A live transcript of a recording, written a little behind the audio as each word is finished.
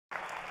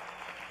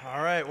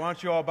All right, why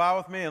don't you all bow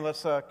with me and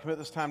let's commit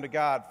this time to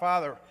God.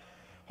 Father,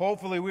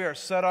 hopefully we are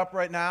set up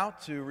right now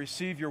to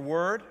receive your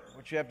word,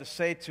 what you have to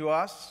say to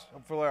us.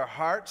 Hopefully our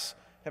hearts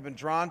have been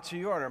drawn to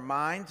you and our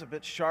minds a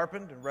bit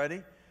sharpened and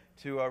ready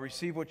to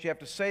receive what you have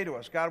to say to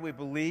us. God, we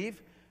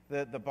believe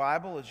that the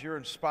Bible is your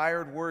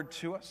inspired word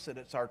to us, that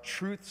it's our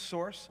truth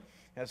source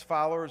as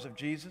followers of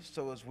Jesus.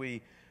 So as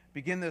we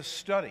begin this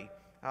study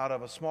out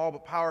of a small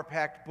but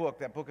power-packed book,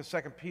 that book of 2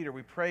 Peter,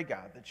 we pray,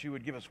 God, that you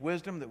would give us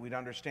wisdom, that we'd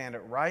understand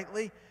it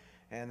rightly,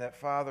 and that,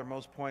 Father,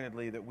 most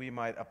pointedly, that we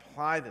might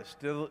apply this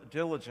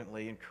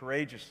diligently and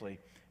courageously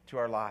to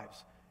our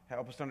lives.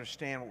 Help us to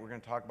understand what we're going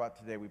to talk about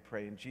today, we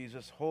pray, in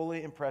Jesus'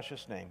 holy and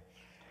precious name.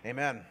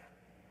 Amen.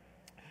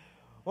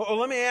 Well,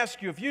 let me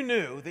ask you, if you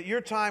knew that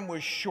your time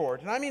was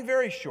short, and I mean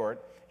very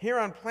short, here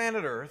on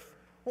planet Earth,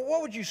 well,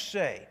 what would you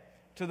say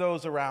to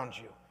those around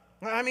you?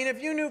 I mean,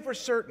 if you knew for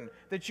certain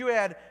that you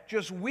had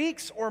just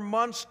weeks or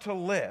months to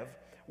live,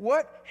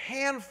 what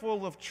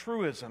handful of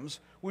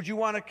truisms would you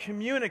want to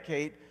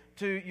communicate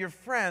to your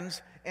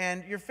friends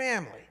and your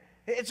family?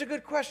 It's a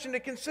good question to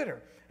consider,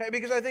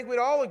 because I think we'd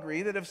all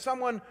agree that if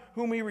someone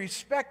whom we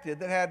respected,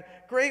 that had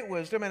great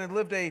wisdom and had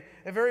lived a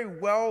very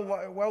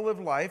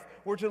well-lived life,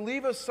 were to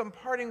leave us some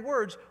parting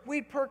words,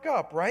 we'd perk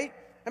up, right?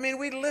 I mean,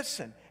 we'd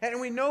listen, and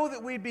we know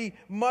that we'd be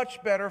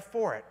much better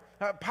for it.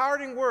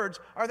 Parting words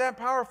are that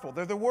powerful.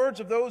 They're the words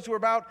of those who are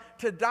about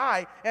to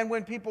die, and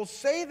when people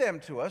say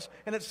them to us,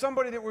 and it's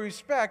somebody that we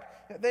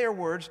respect, they are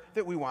words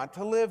that we want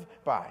to live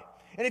by.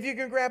 And if you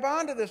can grab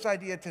onto this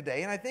idea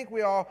today, and I think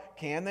we all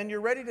can, then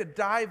you're ready to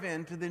dive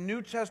into the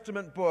New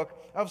Testament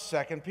book of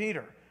 2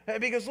 Peter.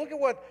 Because look at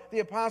what the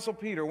Apostle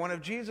Peter, one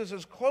of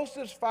Jesus'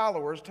 closest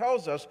followers,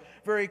 tells us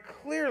very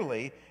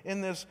clearly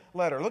in this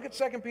letter. Look at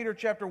 2 Peter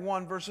chapter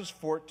 1, verses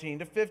 14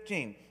 to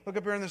 15. Look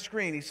up here on the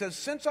screen. He says,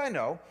 "Since I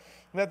know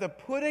that the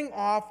putting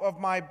off of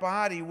my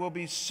body will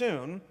be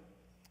soon,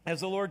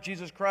 as the Lord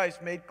Jesus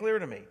Christ made clear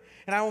to me.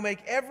 And I will make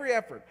every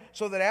effort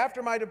so that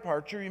after my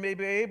departure you may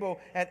be able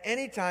at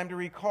any time to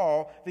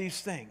recall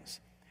these things."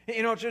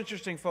 You know, it's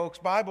interesting, folks.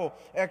 Bible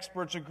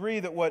experts agree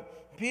that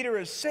what Peter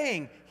is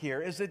saying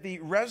here is that the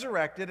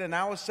resurrected and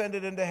now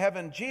ascended into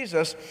heaven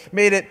Jesus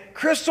made it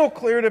crystal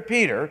clear to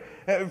Peter,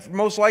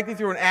 most likely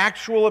through an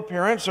actual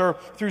appearance or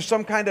through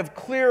some kind of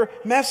clear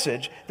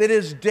message, that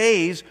his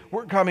days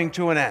were coming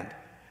to an end.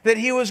 That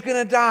he was going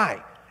to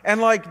die, and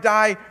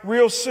die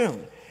real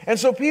soon. And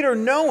so Peter,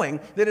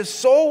 knowing that his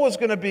soul was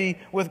going to be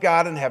with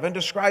God in heaven,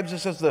 describes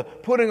this as the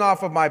putting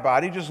off of my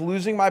body, just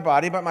losing my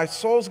body, but my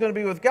soul's going to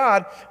be with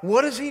God.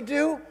 What does he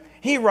do?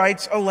 He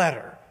writes a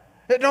letter.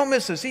 Don't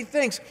miss this. He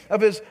thinks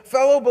of his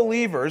fellow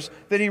believers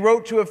that he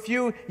wrote to a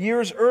few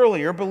years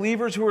earlier,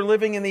 believers who were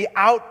living in the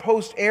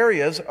outpost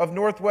areas of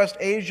Northwest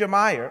Asia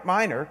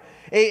Minor,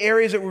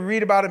 areas that we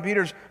read about in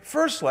Peter's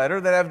first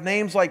letter that have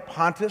names like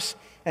Pontus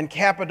and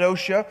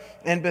Cappadocia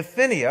and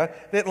Bithynia,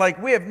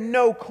 that we have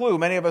no clue,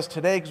 many of us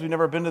today, because we've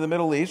never been to the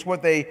Middle East,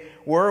 what they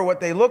were or what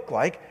they looked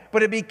like,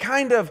 but it'd be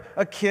kind of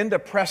akin to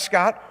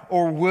Prescott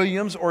or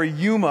Williams or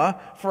Yuma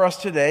for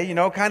us today,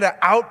 kind of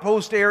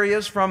outpost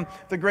areas from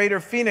the greater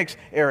Phoenix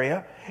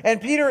area.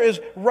 And Peter is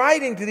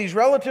writing to these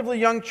relatively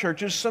young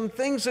churches some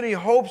things that he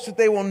hopes that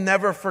they will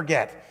never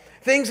forget.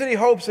 Things that he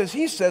hopes, as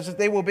he says, that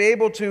they will be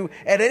able to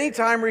at any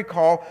time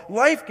recall,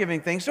 life-giving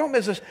things. Don't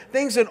miss this.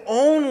 Things that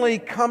only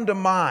come to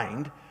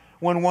mind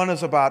when one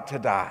is about to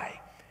die.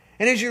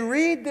 And as you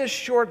read this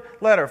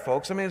short letter,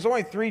 folks, I mean, it's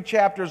only 3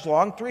 chapters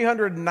long,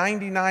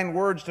 399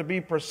 words to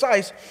be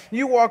precise,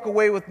 you walk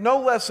away with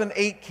no less than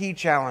 8 key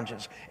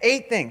challenges.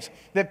 8 things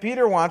that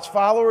Peter wants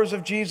followers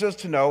of Jesus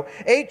to know.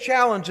 8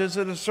 challenges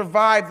that have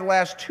survived the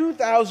last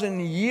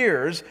 2,000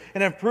 years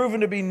and have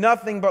proven to be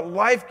nothing but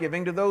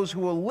life-giving to those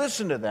who will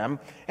listen to them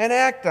and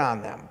act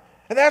on them.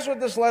 And that's what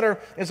this letter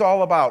is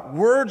all about.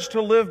 Words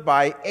to live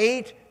by,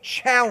 8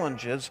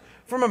 challenges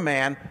from a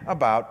man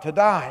about to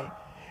die.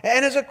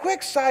 And as a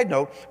quick side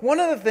note, one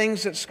of the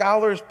things that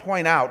scholars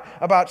point out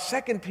about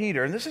 2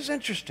 Peter, and this is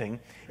interesting,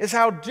 is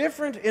how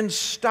different in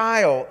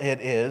style it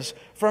is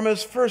from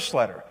his first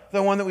letter,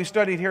 the one that we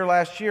studied here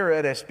last year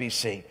at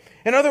SBC.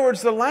 In other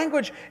words, the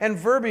language and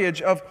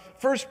verbiage of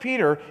 1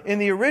 Peter in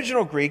the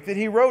original Greek that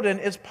he wrote in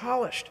is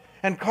polished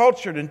and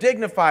cultured and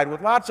dignified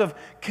with lots of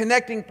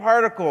connecting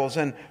particles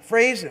and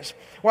phrases.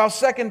 While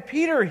 2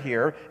 Peter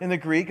here in the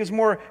Greek is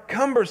more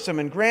cumbersome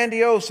and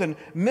grandiose and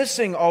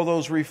missing all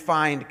those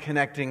refined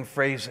connecting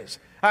phrases.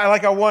 I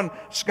like how one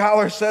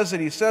scholar says it.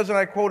 He says, and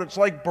I quote, "It's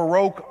like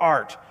Baroque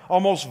art,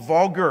 almost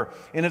vulgar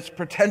in its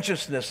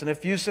pretentiousness and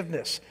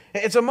effusiveness."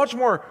 It's a much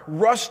more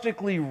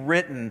rustically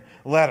written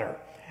letter.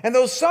 And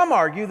though some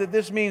argue that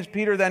this means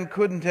Peter then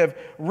couldn't have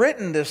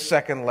written this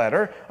second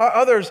letter,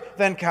 others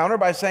then counter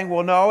by saying,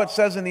 well, no, it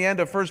says in the end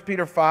of 1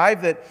 Peter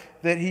 5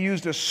 that he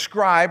used a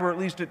scribe, or at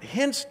least it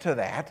hints to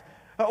that.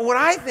 What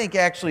I think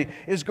actually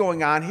is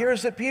going on here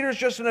is that Peter's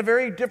just in a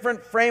very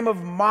different frame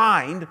of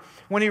mind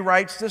when he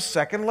writes this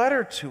second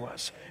letter to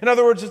us. In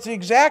other words, it's the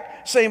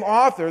exact same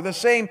author, the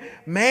same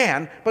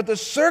man, but the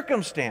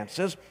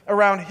circumstances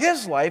around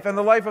his life and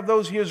the life of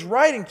those he is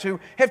writing to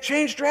have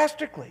changed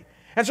drastically.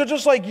 And so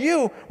just like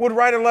you would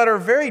write a letter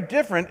very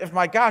different if,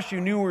 my gosh, you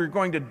knew we were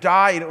going to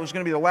die and it was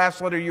going to be the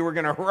last letter you were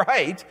going to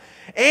write,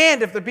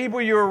 and if the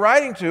people you were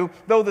writing to,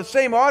 though the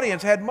same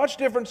audience, had much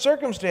different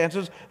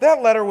circumstances,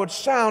 that letter would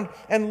sound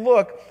and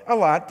look a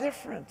lot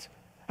different.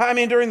 I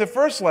mean, during the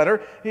first letter,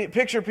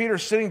 picture Peter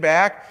sitting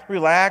back,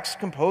 relaxed,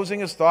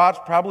 composing his thoughts,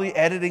 probably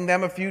editing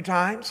them a few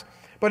times.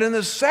 But in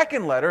the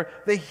second letter,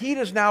 the heat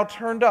is now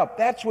turned up.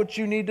 That's what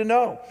you need to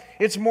know.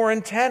 It's more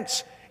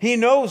intense. He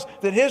knows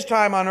that his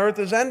time on earth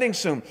is ending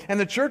soon. And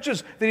the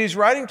churches that he's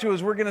writing to,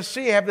 as we're going to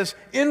see, have this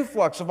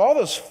influx of all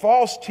this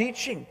false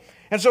teaching.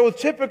 And so with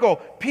typical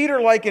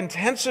Peter-like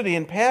intensity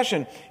and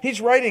passion,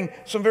 he's writing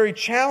some very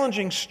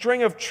challenging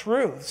string of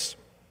truths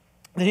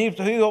that he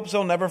hopes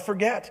they'll never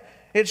forget.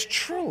 It's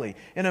truly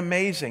an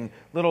amazing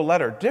little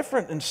letter,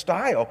 different in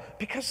style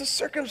because the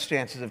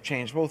circumstances have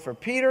changed both for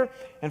Peter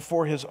and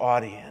for his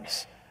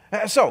audience.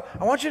 So,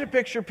 I want you to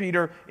picture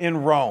Peter in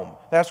Rome.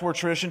 That's where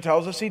tradition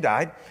tells us he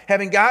died,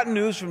 having gotten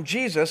news from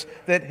Jesus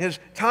that his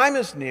time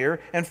is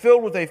near and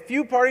filled with a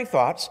few parting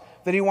thoughts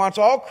that he wants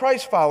all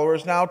Christ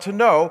followers now to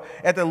know.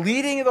 At the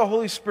leading of the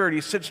Holy Spirit,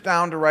 he sits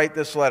down to write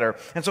this letter.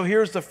 And so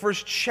here's the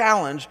first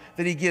challenge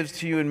that he gives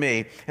to you and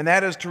me, and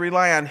that is to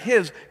rely on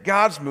his,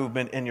 God's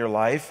movement in your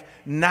life,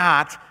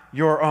 not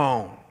your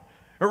own.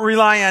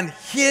 Rely on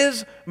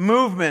his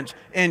movement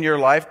in your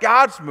life,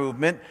 God's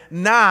movement,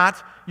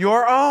 not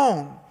your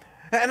own.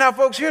 And now,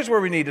 folks, here's where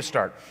we need to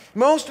start.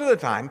 Most of the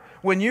time,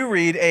 when you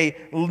read a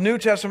New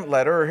Testament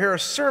letter or hear a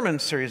sermon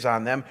series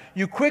on them,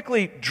 you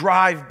quickly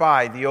drive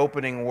by the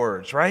opening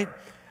words, right?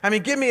 I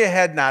mean, give me a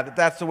head nod that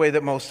that's the way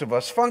that most of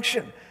us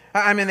function.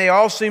 I mean, they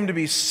all seem to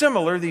be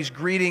similar, these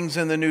greetings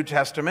in the New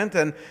Testament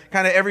and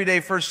kind of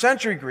everyday first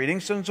century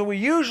greetings. And so we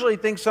usually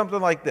think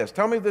something like this.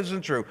 Tell me if this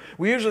isn't true.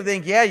 We usually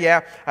think, yeah,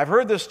 I've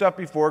heard this stuff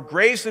before.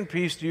 Grace and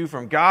peace to you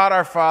from God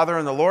our Father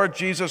and the Lord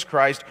Jesus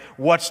Christ.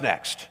 What's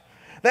next?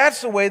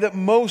 That's the way that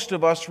most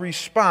of us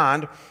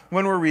respond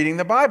when we're reading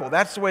the Bible.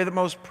 That's the way that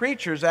most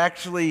preachers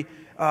actually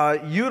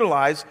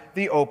utilize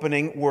the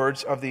opening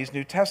words of these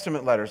New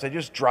Testament letters. They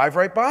just drive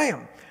right by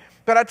them.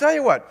 But I tell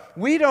you what,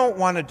 we don't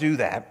want to do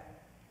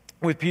that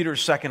with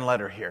Peter's second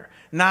letter here.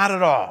 Not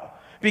at all.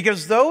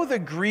 Because though the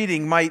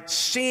greeting might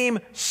seem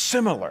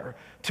similar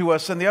to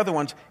us and the other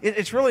ones,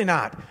 it's really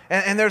not.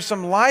 And there's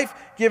some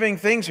life-giving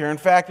things here. In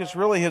fact, it's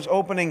really his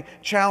opening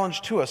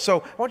challenge to us.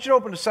 So I want you to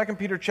open to 2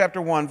 Peter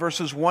chapter 1,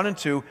 verses 1 and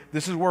 2.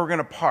 This is where we're going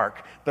to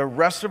park the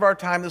rest of our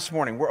time this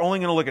morning. We're only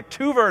going to look at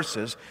two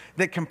verses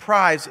that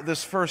comprise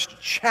this first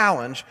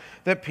challenge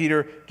that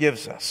Peter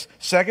gives us.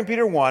 2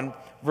 Peter 1,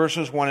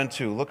 verses 1 and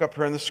 2. Look up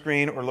here on the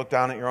screen or look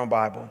down at your own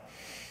Bible.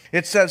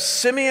 It says,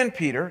 Simeon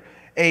Peter,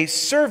 a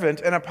servant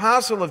and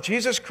apostle of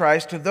Jesus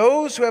Christ, to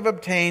those who have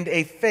obtained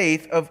a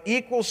faith of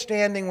equal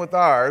standing with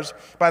ours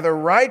by the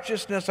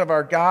righteousness of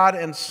our God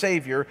and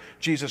Savior,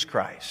 Jesus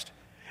Christ.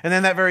 And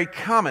then that very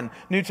common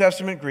New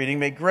Testament greeting,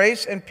 may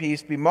grace and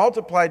peace be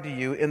multiplied to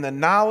you in the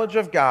knowledge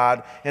of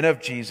God and of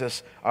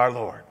Jesus our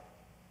Lord.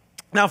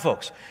 Now,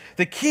 folks,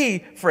 the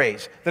key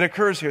phrase that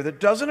occurs here that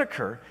doesn't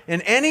occur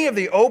in any of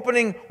the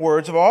opening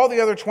words of all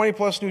the other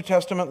 20-plus New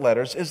Testament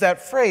letters is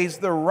that phrase,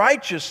 the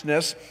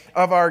righteousness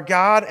of our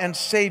God and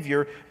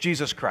Savior,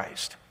 Jesus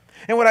Christ.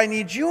 And what I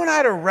need you and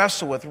I to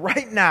wrestle with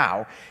right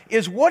now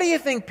is, what do you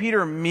think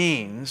Peter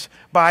means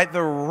by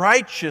the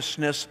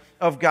righteousness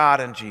of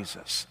God and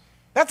Jesus?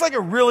 That's like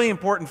a really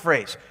important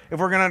phrase if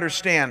we're going to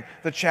understand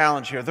the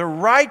challenge here. The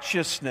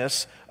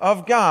righteousness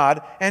of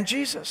God and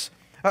Jesus.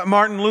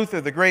 Martin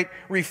Luther, the great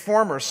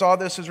reformer, saw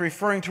this as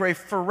referring to a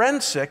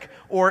forensic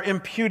or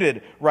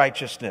imputed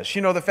righteousness.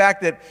 You know, the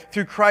fact that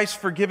through Christ's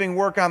forgiving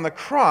work on the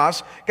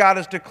cross, God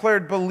has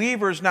declared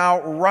believers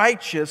now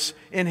righteous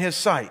in His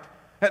sight.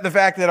 The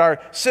fact that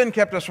our sin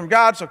kept us from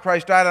God, so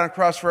Christ died on a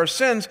cross for our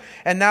sins,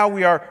 and now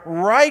we are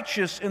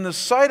righteous in the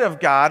sight of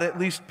God, at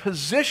least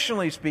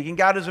positionally speaking.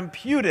 God has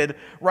imputed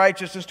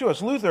righteousness to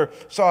us. Luther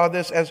saw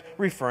this as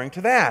referring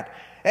to that.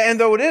 And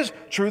though it is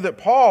true that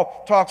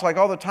Paul talks like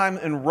all the time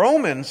in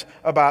Romans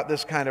about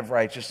this kind of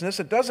righteousness,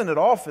 it doesn't at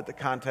all fit the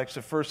context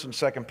of 1 and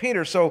 2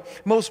 Peter, so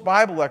most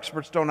Bible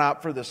experts don't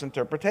opt for this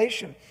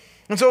interpretation.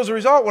 And so as a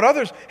result, what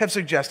others have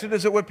suggested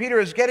is that what Peter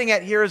is getting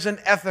at here is an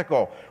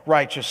ethical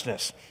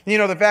righteousness. You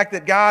know, the fact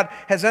that God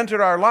has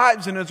entered our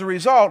lives, and as a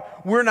result,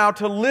 we're now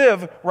to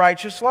live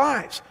righteous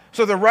lives.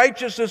 So the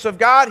righteousness of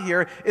God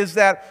here is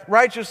that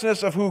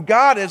righteousness of who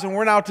God is, and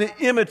we're now to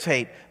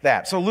imitate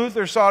that. So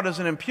Luther saw it as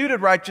an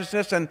imputed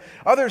righteousness, and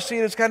others see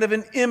it as kind of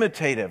an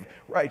imitative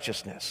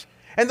righteousness.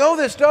 And though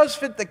this does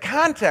fit the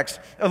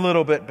context a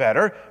little bit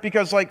better,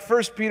 because like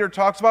 1 Peter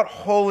talks about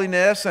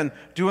holiness and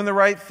doing the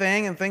right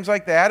thing and things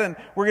like that, and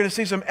we're going to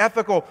see some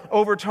ethical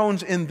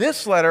overtones in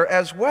this letter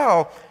as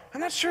well,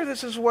 I'm not sure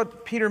this is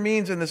what Peter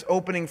means in this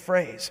opening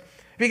phrase.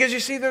 Because you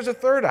see, there's a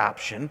third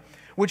option,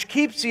 which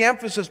keeps the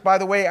emphasis, by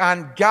the way,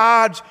 on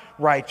God's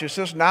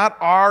righteousness, not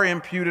our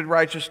imputed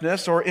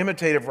righteousness or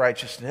imitative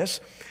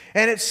righteousness.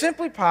 And it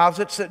simply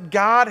posits that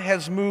God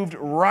has moved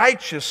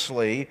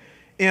righteously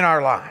in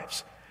our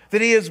lives.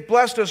 that he has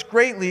blessed us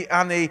greatly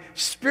on a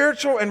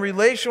spiritual and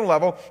relational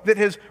level, that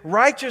his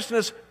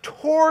righteousness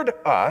toward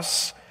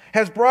us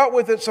has brought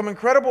with it some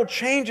incredible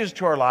changes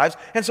to our lives.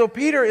 And so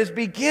Peter is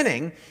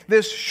beginning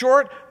this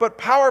short but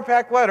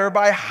power-packed letter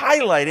by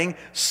highlighting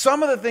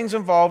some of the things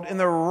involved in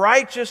the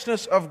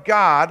righteousness of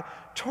God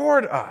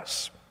toward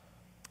us.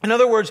 In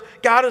other words,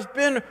 God has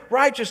been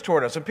righteous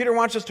toward us, and Peter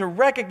wants us to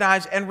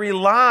recognize and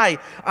rely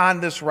on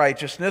this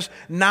righteousness,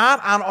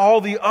 not on all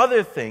the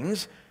other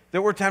things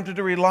that we're tempted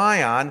to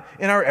rely on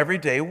in our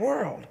everyday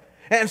world.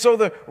 And so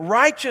the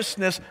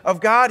righteousness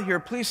of God here,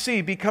 please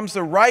see, becomes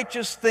the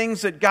righteous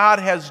things that God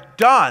has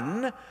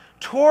done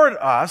toward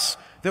us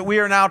that we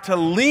are now to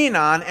lean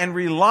on and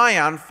rely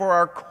on for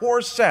our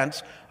core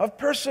sense of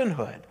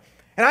personhood.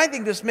 And I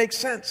think this makes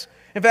sense.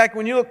 In fact,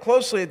 when you look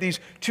closely at these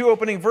two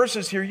opening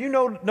verses here, you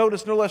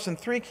notice no less than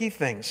three key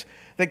things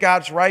that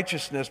God's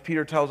righteousness,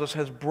 Peter tells us,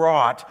 has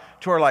brought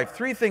to our life.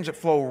 Three things that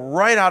flow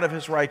right out of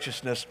his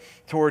righteousness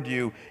toward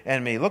you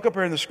and me. Look up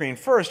here on the screen.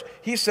 First,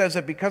 he says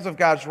that because of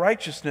God's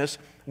righteousness,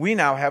 we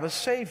now have a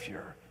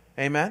Savior.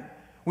 Amen?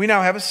 We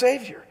now have a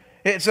Savior.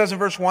 It says in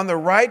verse 1, the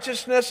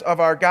righteousness of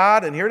our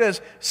God, and here it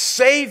is,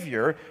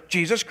 Savior,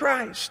 Jesus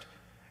Christ.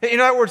 You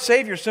know, that word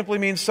Savior simply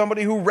means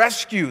somebody who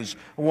rescues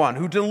one,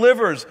 who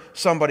delivers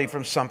somebody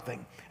from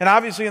something. And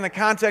obviously in the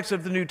context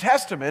of the New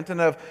Testament and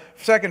of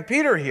 2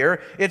 Peter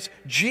here, it's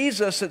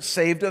Jesus that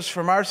saved us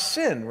from our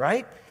sin,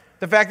 right?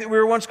 The fact that we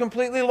were once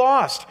completely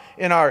lost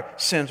in our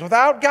sins,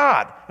 without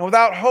God and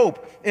without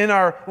hope in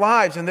our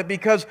lives, and that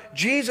because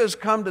Jesus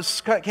came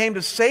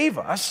to save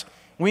us,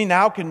 we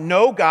now can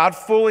know God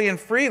fully and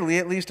freely,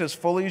 at least as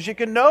fully as you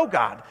can know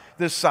God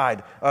this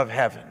side of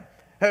heaven.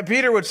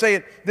 Peter would say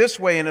it this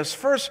way in his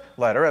first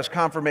letter as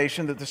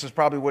confirmation that this is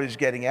probably what he's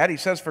getting at. He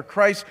says, for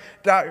Christ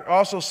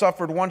also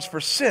suffered once for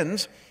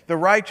sins, the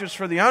righteous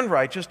for the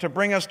unrighteous, to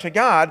bring us to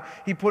God.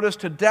 He put us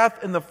to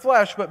death in the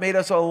flesh, but made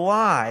us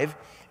alive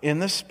in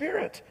the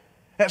Spirit.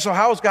 And so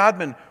how has God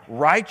been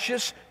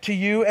righteous to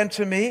you and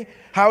to me?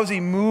 How has he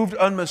moved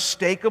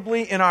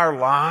unmistakably in our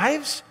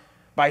lives?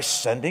 By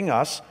sending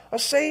us a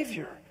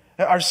Savior.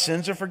 Our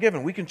sins are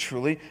forgiven. We can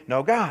truly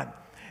know God.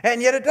 And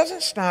yet it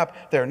doesn't stop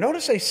there.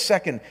 Notice a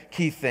second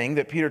key thing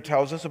that Peter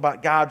tells us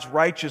about God's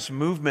righteous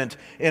movement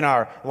in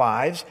our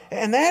lives.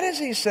 And that is,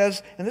 he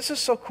says, and this is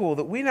so cool,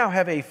 that we now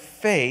have a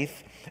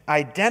faith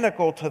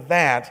identical to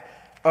that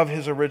of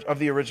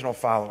the original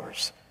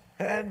followers.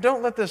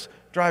 Don't let this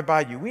drive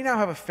by you. We now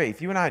have a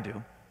faith, you and I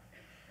do,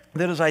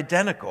 that is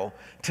identical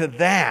to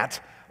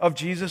that of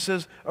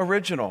Jesus'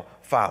 original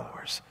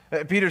followers.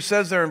 Peter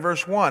says there in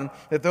verse 1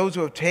 that those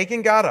who have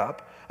taken God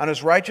up on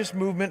his righteous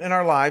movement in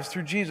our lives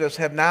through Jesus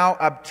have now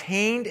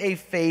obtained a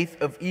faith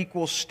of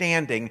equal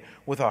standing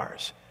with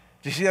ours.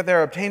 Do you see that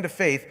there? Obtained a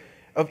faith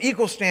of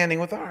equal standing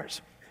with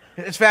ours.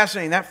 It's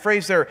fascinating. That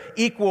phrase there,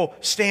 equal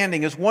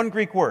standing, is one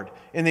Greek word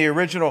in the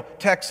original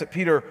text that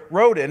Peter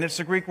wrote in. It's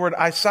the Greek word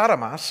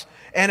isotamos,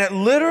 and it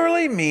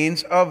literally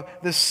means of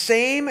the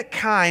same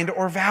kind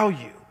or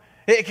value.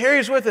 It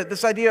carries with it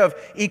this idea of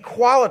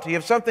equality,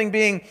 of something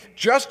being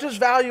just as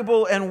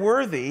valuable and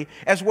worthy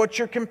as what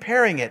you're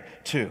comparing it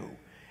to.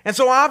 And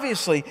so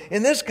obviously,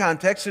 in this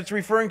context, it's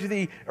referring to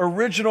the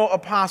original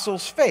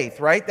apostles'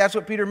 faith, right? That's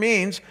what Peter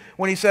means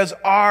when he says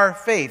our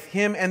faith,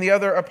 him and the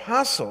other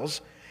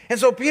apostles. And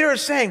so Peter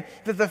is saying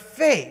that the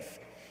faith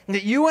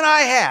that you and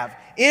I have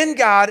in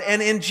God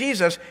and in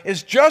Jesus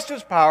is just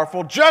as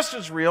powerful, just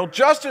as real,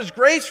 just as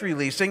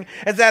grace-releasing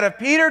as that of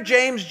Peter,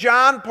 James,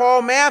 John,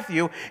 Paul,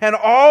 Matthew, and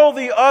all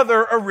the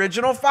other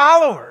original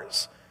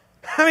followers.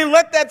 I mean,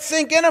 let that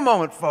sink in a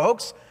moment,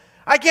 folks.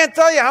 I can't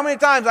tell you how many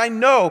times I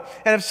know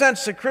and have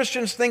sensed that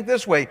Christians think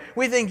this way.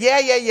 We think,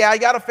 yeah, I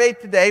got a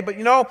faith today, but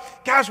you know,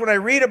 gosh, when I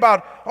read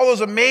about all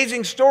those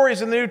amazing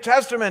stories in the New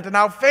Testament and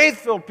how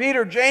faith-filled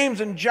Peter,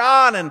 James, and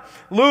John, and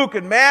Luke,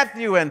 and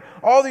Matthew, and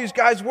all these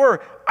guys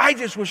were, I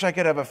just wish I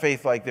could have a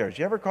faith like theirs.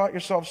 You ever caught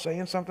yourself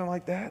saying something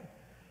like that?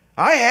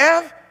 I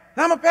have.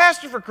 And I'm a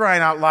pastor, for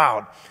crying out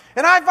loud.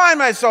 And I find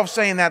myself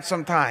saying that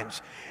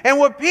sometimes. And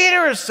what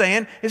Peter is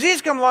saying is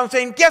he's come along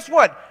saying, guess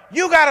what?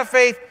 You got a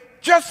faith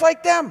just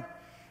like them.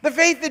 The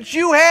faith that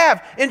you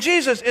have in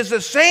Jesus is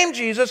the same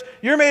Jesus.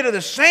 You're made of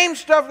the same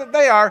stuff that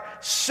they are.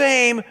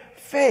 Same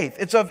faith.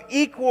 It's of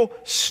equal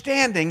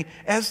standing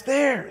as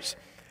theirs.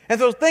 And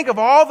so think of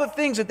all the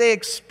things that they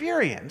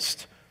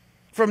experienced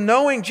from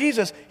knowing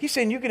Jesus. He's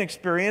saying you can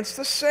experience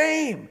the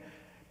same.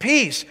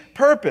 Peace,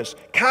 purpose,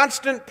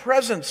 constant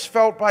presence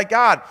felt by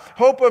God,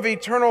 hope of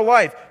eternal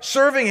life,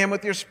 serving him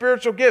with your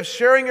spiritual gifts,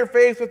 sharing your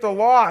faith with the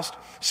lost,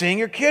 seeing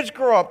your kids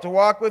grow up to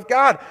walk with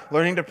God,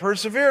 learning to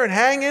persevere and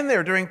hang in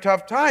there during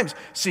tough times,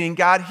 seeing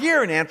God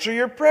hear and answer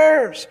your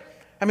prayers.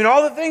 I mean,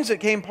 all the things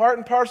that came part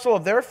and parcel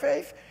of their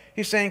faith,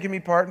 he's saying can be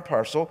part and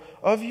parcel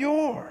of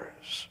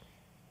yours.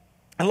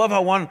 I love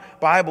how one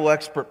Bible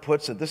expert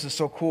puts it. This is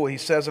so cool. He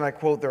says, and I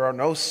quote, there are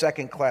no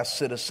second-class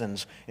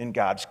citizens in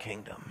God's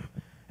kingdom.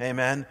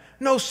 Amen?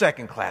 No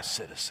second-class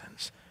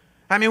citizens.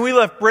 I mean, we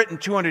left Britain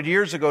 200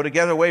 years ago to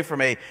get away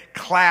from a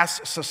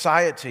class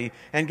society,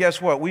 and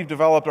guess what? We've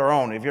developed our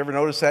own. Have you ever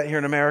noticed that here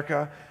in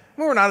America?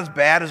 We're not as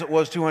bad as it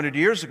was 200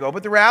 years ago,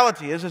 but the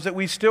reality is that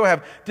we still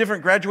have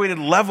different graduated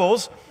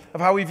levels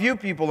of how we view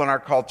people in our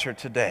culture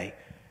today.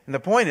 And the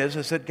point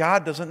is that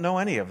God doesn't know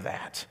any of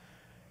that.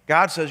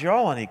 God says you're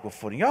all on equal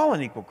footing, you're all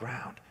on equal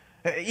ground,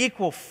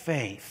 equal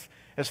faith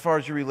as far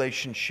as your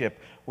relationship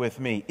with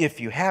me, if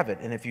you have it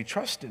and if you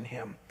trust in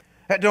Him.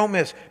 Don't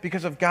miss,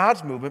 because of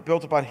God's movement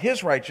built upon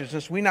His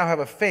righteousness, we now have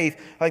a faith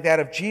like that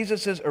of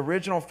Jesus'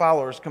 original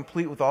followers,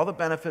 complete with all the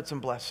benefits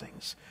and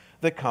blessings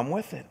that come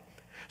with it.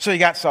 So you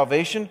got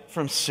salvation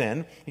from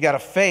sin, you got a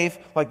faith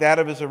like that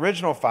of His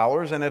original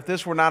followers, and if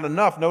this were not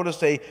enough,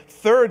 notice a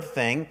third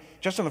thing,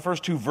 just in the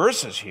first two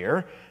verses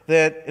here,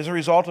 that is a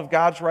result of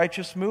God's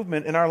righteous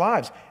movement in our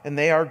lives, and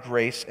they are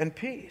grace and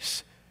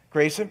peace.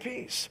 Grace and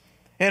peace.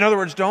 In other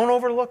words, don't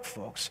overlook,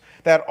 folks,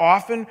 that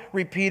often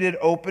repeated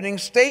opening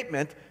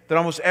statement that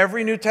almost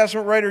every New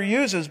Testament writer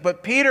uses,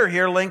 but Peter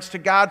here links to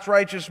God's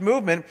righteous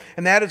movement,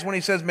 and that is when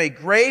he says, "May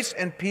grace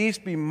and peace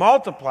be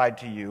multiplied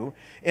to you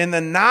in the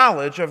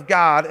knowledge of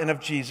God and of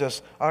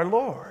Jesus our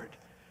Lord."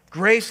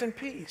 Grace and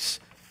peace.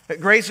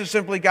 Grace is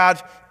simply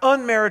God's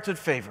unmerited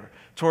favor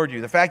toward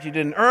you. The fact you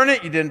didn't earn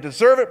it, you didn't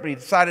deserve it, but He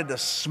decided to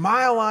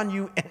smile on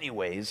you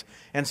anyways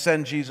and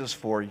send Jesus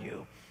for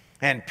you.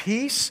 And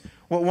peace,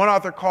 what one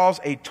author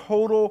calls a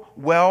total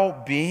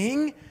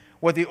well-being,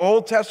 what the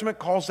Old Testament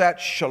calls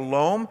that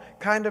shalom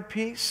kind of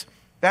peace,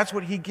 that's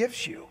what He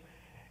gives you.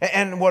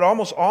 And what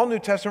almost all New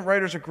Testament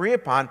writers agree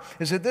upon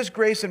is that this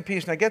grace and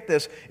peace, now get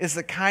this, is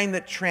the kind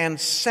that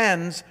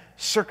transcends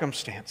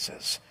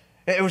circumstances.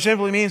 It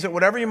simply means that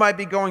whatever you might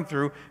be going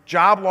through,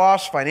 job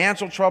loss,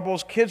 financial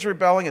troubles, kids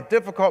rebelling, a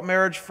difficult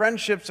marriage,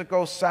 friendships that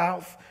go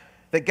south,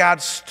 that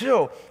God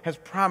still has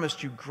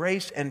promised you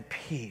grace and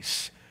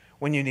peace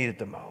when you need it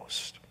the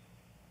most.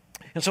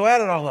 And so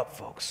add it all up,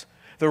 folks.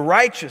 The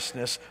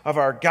righteousness of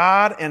our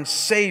God and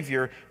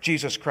Savior,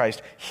 Jesus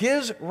Christ.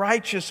 His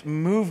righteous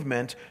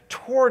movement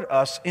toward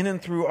us in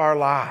and through our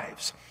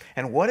lives.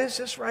 And what is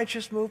this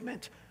righteous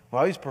movement?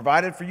 Well, He's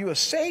provided for you a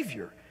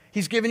Savior.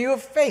 He's given you a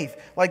faith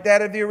like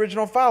that of the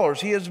original followers.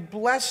 He has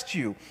blessed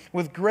you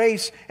with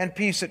grace and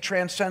peace that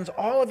transcends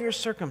all of your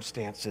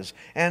circumstances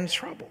and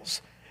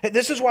troubles.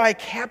 This is why I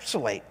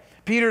encapsulate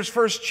Peter's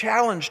first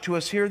challenge to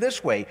us here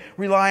this way.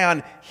 Rely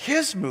on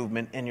His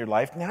movement in your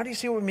life. Now, do you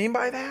see what we mean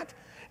by that?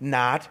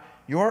 Not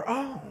your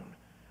own.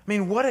 I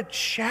mean, what a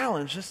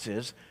challenge this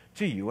is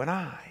to you and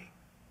I.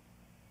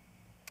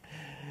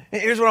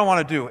 Here's what I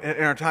want to do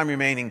in our time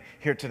remaining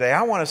here today.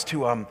 I want us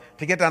to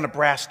get down to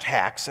brass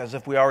tacks, as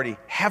if we already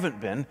haven't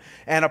been,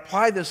 and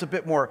apply this a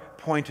bit more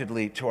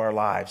pointedly to our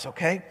lives,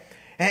 okay?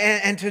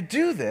 And to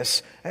do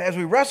this, as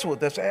we wrestle with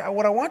this,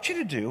 what I want you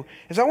to do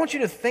is I want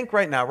you to think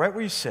right now, right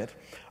where you sit,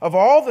 of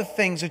all the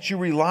things that you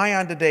rely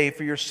on today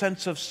for your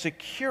sense of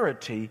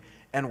security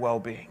and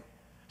well-being.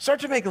 Start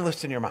to make a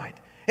list in your mind.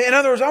 In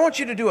other words, I want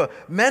you to do a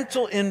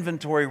mental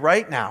inventory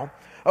right now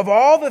of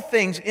all the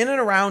things in and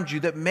around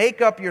you that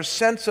make up your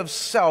sense of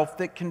self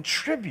that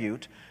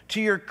contribute to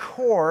your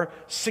core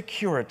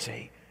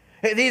security.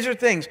 These are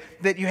things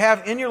that you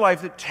have in your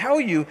life that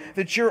tell you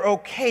that you're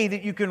okay,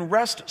 that you can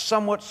rest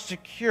somewhat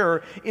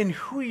secure in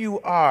who you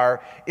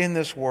are in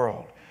this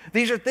world.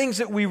 These are things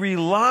that we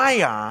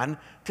rely on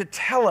to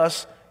tell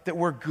us that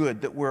we're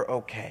good, that we're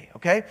okay,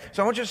 okay?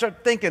 So I want you to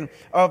start thinking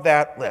of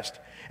that list.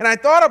 And I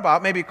thought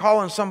about maybe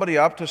calling somebody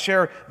up to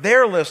share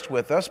their list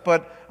with us,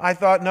 but I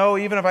thought, no,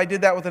 even if I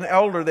did that with an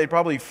elder, they'd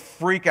probably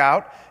freak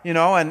out,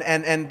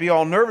 and be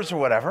all nervous or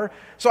whatever.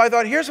 So I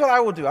thought, here's what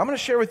I will do. I'm going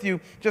to share with you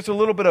just a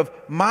little bit of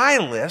my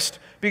list,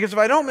 because if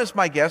I don't miss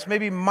my guess,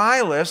 maybe my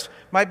list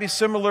might be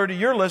similar to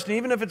your list, and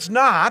even if it's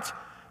not,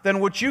 then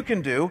what you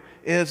can do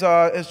is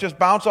just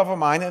bounce off of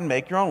mine and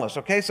make your own list,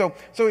 okay? So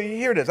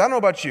here it is. I don't know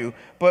about you,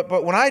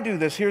 but when I do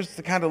this, here's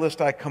the kind of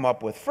list I come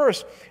up with.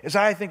 First is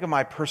I think of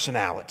my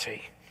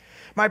personality.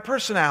 My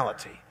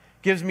personality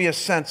gives me a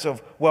sense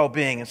of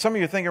well-being. And some of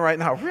you are thinking right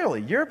now,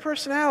 really, your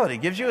personality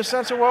gives you a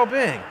sense of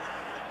well-being?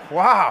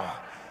 Wow,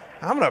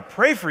 I'm going to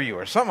pray for you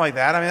or something like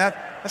that. I mean,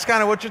 that's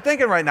kind of what you're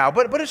thinking right now.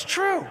 But it's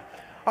true.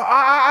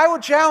 I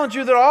would challenge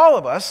you that all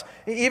of us,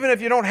 even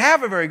if you don't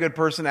have a very good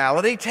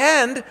personality,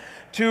 tend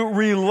to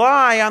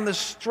rely on the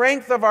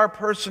strength of our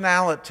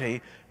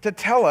personality to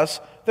tell us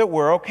that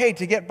we're okay,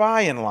 to get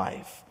by in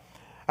life.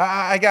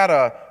 I got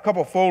a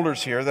couple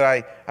folders here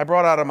that I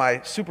brought out of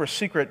my super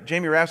secret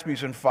Jamie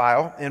Rasmussen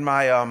file in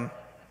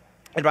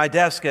my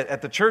desk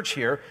at the church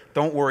here.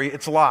 Don't worry,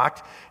 it's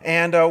locked.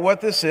 And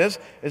what this is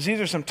these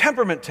are some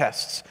temperament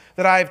tests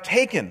that I've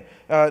taken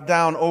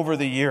down over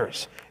the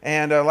years,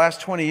 and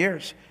last 20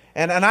 years.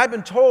 And I've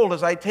been told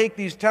as I take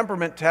these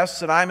temperament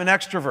tests that I'm an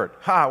extrovert.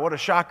 Ha, what a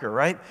shocker,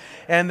 right?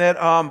 And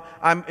that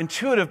I'm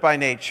intuitive by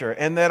nature,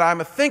 and that I'm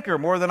a thinker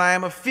more than I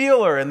am a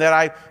feeler, and that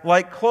I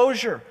like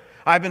closure.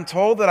 I've been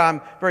told that I'm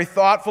very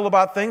thoughtful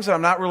about things, that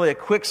I'm not really a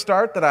quick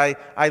start, that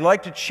I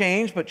like to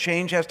change, but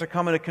change has to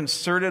come in a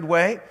concerted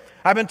way.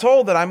 I've been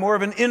told that I'm more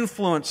of an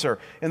influencer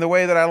in the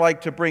way that I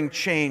like to bring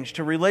change,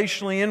 to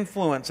relationally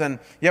influence. And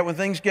yet when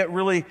things get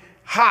really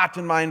hot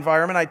in my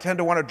environment, I tend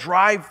to want to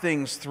drive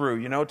things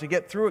through, to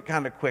get through it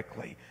kind of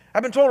quickly.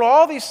 I've been told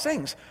all these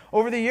things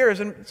over the years,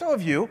 and so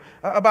have you,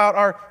 about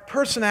our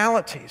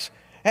personalities.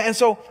 And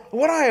so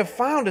what I have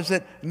found is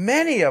that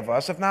many of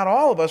us, if not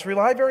all of us,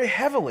 rely very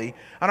heavily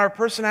on our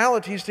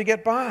personalities to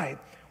get by.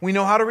 We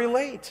know how to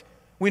relate.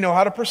 We know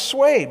how to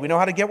persuade. We know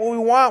how to get what we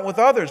want with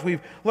others.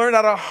 We've learned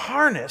how to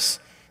harness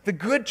the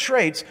good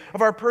traits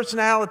of our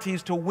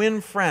personalities to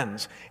win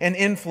friends and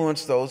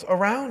influence those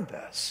around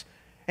us.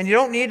 And you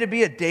don't need to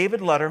be a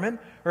David Letterman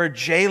or a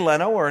Jay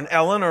Leno or an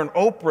Ellen or an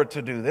Oprah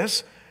to do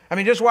this. I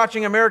mean, just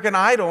watching American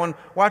Idol and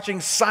watching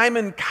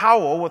Simon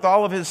Cowell with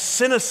all of his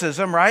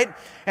cynicism, right,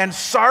 and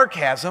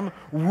sarcasm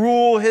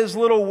rule his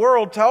little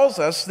world tells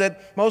us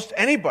that most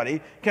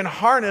anybody can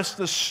harness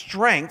the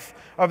strength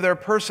of their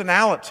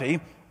personality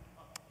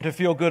to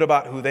feel good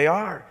about who they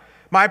are.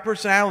 My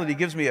personality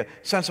gives me a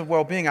sense of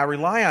well-being. I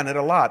rely on it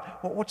a lot.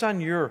 Well, what's on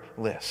your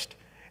list?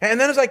 And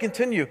then as I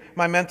continue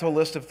my mental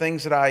list of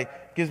things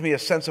that gives me a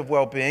sense of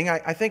well-being,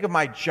 I think of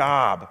my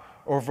job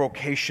or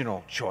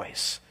vocational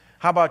choice.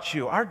 How about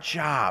you? Our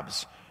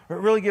jobs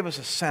really give us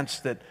a sense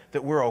that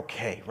we're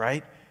okay,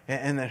 right?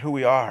 And that who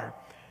we are.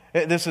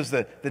 This is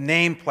the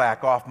name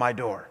plaque off my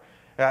door.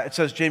 It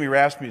says Jamie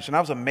Rasmussen. I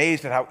was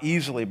amazed at how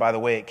easily, by the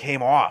way, it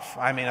came off.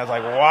 I mean, I was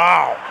like,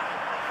 wow.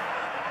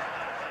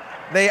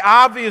 They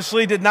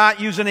obviously did not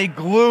use any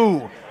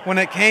glue when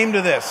it came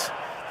to this.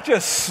 It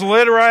just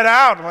slid right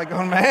out. I'm like,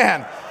 oh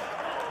man,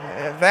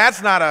 if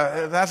that's not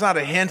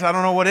a hint, I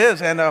don't know what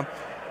is. And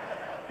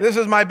this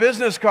is my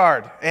business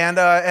card, and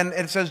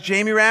it says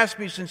Jamie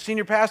Rasmussen,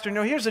 senior pastor.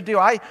 Here's the deal.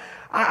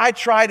 I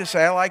try to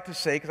say, I like to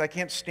say, because I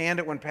can't stand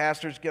it when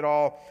pastors get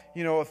all,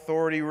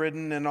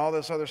 authority-ridden and all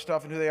this other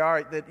stuff and who they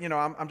are, that,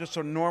 I'm just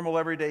a normal,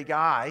 everyday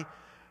guy.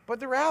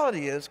 But the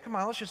reality is, come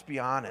on, let's just be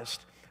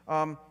honest.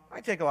 I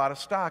take a lot of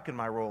stock in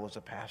my role as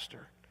a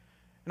pastor.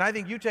 And I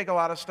think you take a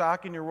lot of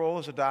stock in your role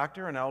as a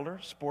doctor, an elder,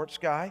 sports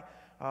guy.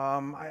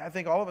 I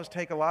think all of us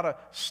take a lot of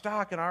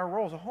stock in our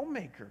roles, a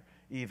homemaker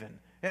even.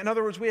 In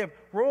other words, we have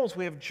roles,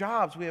 we have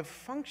jobs, we have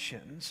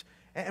functions,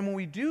 and when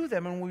we do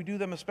them, and when we do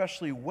them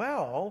especially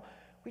well,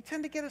 we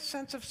tend to get a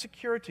sense of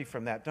security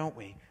from that, don't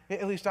we?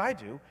 At least I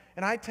do,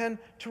 and I tend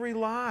to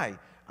rely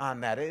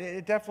on that.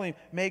 It definitely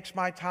makes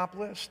my top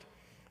list.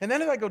 And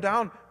then as I go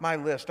down my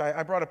list,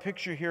 I brought a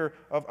picture here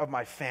of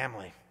my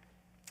family.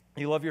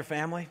 You love your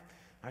family?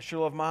 I sure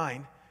love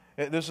mine.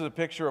 This is a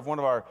picture of one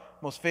of our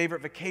most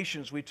favorite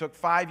vacations we took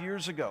 5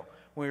 years ago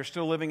when we were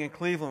still living in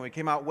Cleveland. We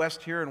came out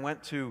west here and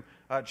went to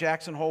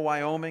Jackson Hole,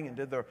 Wyoming, and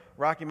did the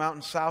Rocky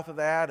Mountains south of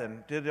that,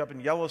 and did it up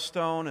in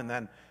Yellowstone, and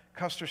then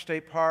Custer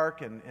State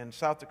Park and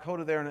South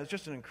Dakota there, and it was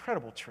just an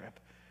incredible trip.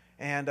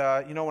 And,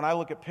 when I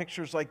look at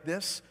pictures like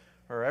this,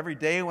 or every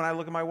day when I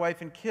look at my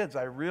wife and kids,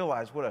 I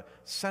realize what a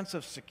sense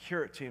of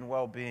security and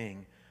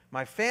well-being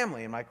my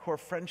family and my core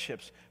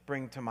friendships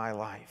bring to my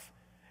life.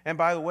 And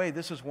by the way,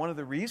 this is one of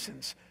the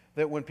reasons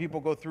that when people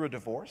go through a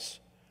divorce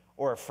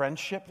or a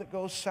friendship that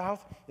goes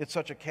south, it's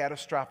such a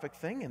catastrophic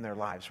thing in their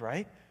lives,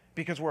 right?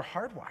 Because we're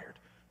hardwired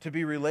to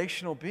be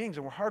relational beings,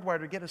 and we're hardwired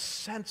to get a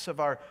sense of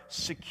our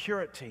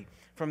security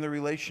from the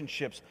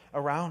relationships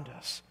around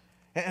us.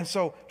 And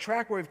so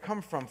track where we've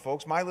come from,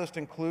 folks. My list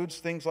includes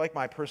things like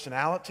my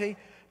personality,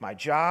 my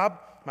job,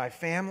 my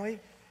family.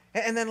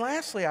 And then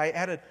lastly, I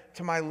added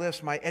to my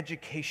list my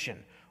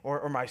education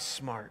or my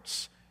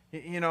smarts.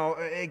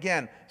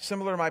 Again,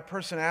 similar to my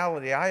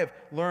personality, I have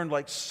learned,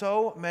 like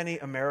so many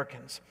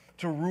Americans,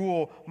 to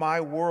rule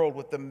my world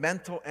with the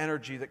mental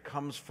energy that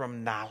comes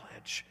from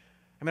knowledge.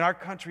 I mean, our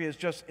country has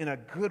just, in a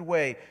good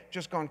way,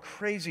 just gone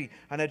crazy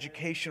on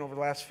education over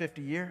the last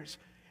 50 years.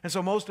 And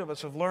so most of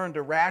us have learned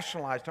to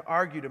rationalize, to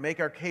argue, to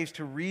make our case,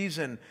 to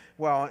reason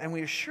well, and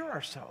we assure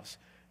ourselves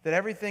that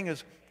everything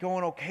is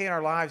going okay in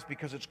our lives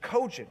because it's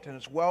cogent and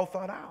it's well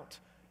thought out.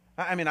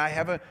 I mean, I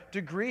have a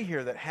degree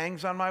here that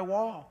hangs on my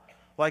wall,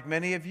 like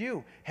many of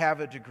you have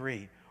a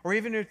degree. Or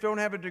even if you don't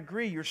have a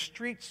degree, you're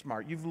street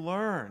smart. You've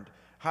learned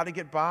how to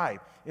get by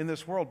in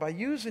this world by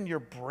using your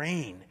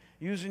brain,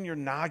 using your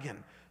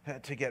noggin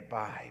to get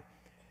by.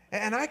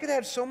 And I could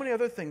add so many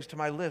other things to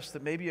my list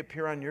that maybe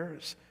appear on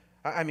yours.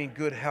 I mean,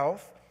 good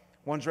health,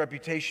 one's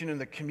reputation in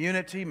the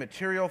community,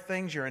 material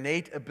things, your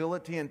innate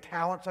ability and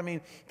talents. I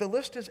mean, the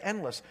list is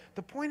endless.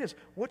 The point is,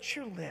 what's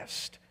your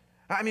list?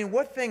 I mean,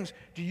 what things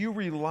do you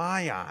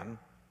rely on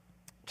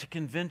to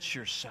convince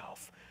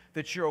yourself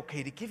that you're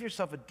okay, to give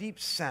yourself a deep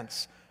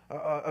sense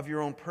of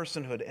your own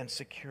personhood and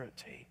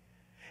security?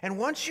 And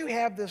once you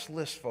have this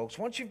list, folks,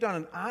 once you've done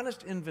an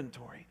honest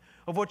inventory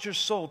of what your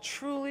soul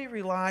truly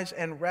relies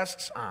and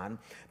rests on,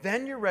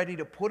 then you're ready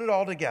to put it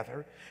all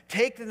together,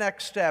 take the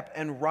next step,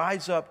 and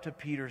rise up to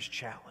Peter's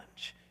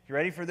challenge. You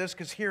ready for this?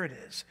 Because here it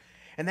is.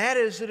 And that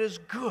is, it is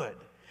good,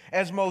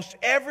 as most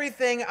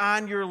everything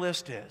on your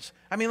list is.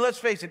 I mean, let's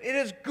face it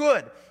is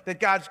good that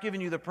God's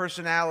given you the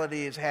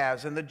personality He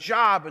has, and the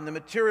job, and the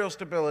material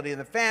stability, and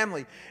the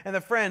family, and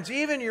the friends,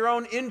 even your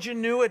own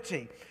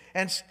ingenuity,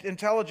 and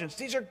intelligence.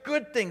 These are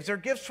good things. They're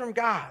gifts from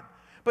God.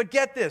 But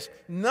get this,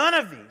 none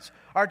of these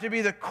are to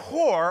be the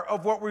core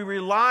of what we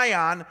rely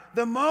on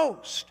the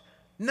most.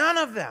 None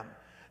of them.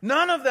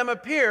 None of them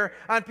appear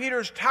on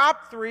Peter's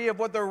top 3 of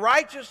what the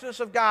righteousness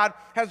of God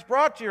has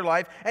brought to your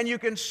life. And you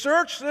can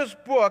search this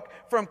book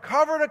from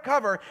cover to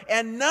cover,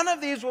 and none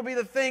of these will be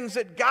the things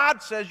that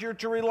God says you're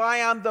to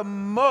rely on the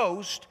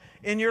most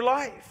in your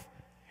life.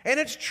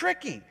 And it's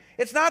tricky.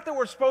 It's not that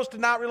we're supposed to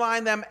not rely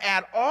on them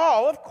at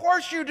all. Of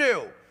course you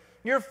do.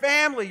 Your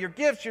family, your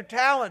gifts, your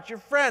talents, your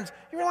friends,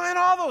 you rely on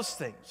all those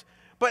things.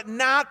 But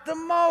not the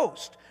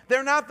most.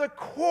 They're not the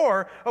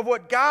core of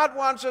what God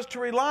wants us to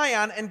rely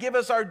on and give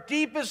us our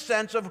deepest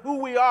sense of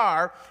who we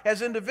are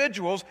as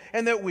individuals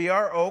and that we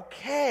are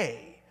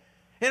okay.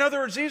 In other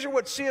words, these are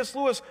what C.S.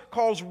 Lewis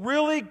calls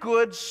really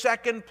good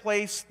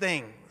second-place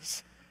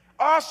things.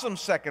 Awesome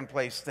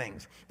second-place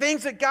things.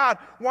 Things that God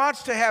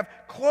wants to have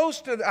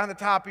close to on the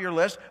top of your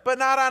list, but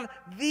not on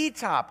the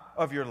top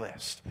of your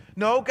list.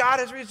 No, God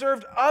has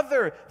reserved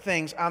other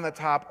things on the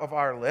top of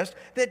our list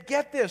that,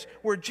 get this,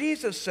 where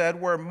Jesus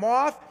said, where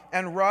moth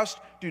and rust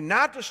do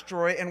not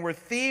destroy and where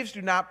thieves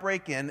do not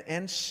break in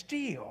and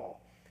steal.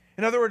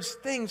 In other words,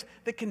 things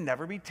that can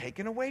never be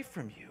taken away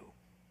from you.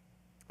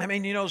 I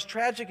mean, as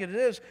tragic as it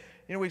is,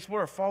 we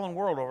explored a fallen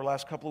world over the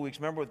last couple of weeks.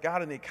 Remember, with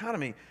God and the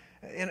economy,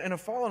 in a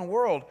fallen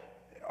world,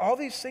 all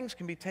these things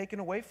can be taken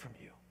away from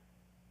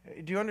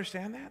you. Do you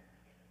understand that?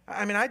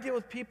 I mean, I deal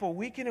with people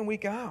week in and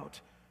week out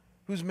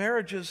whose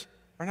marriages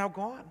are now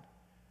gone,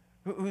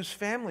 whose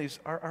families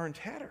are in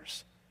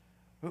tatters,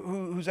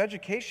 whose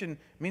education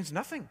means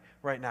nothing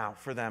right now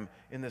for them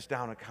in this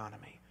down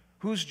economy,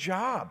 whose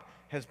job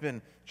has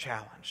been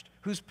challenged,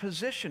 whose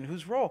position,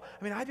 whose role.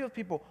 I mean, I deal with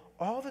people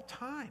all the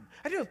time.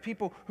 I deal with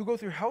people who go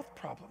through health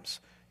problems,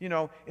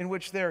 in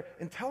which their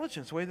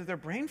intelligence, the way that their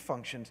brain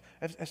functions,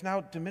 has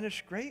now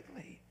diminished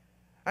greatly.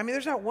 I mean,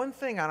 there's not one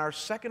thing on our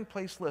second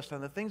place list,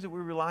 on the things that we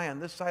rely on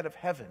this side of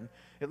heaven,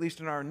 at least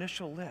in our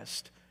initial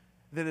list,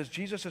 that is,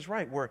 Jesus is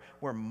right,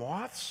 where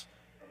moths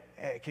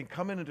can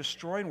come in and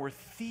destroy and where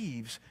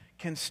thieves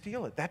can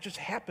steal it. That just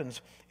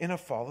happens in a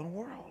fallen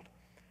world.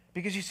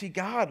 Because you see,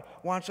 God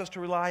wants us to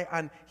rely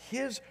on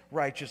His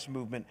righteous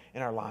movement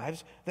in our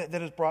lives that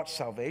has brought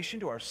salvation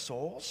to our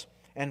souls,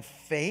 and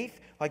faith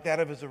like that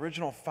of His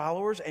original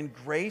followers, and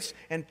grace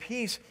and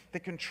peace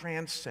that can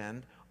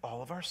transcend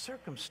all of our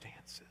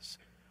circumstances.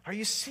 Are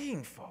you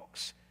seeing,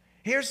 folks?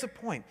 Here's the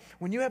point.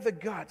 When you have the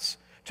guts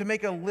to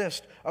make a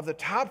list of the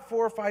top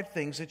 4 or 5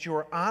 things that you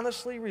are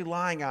honestly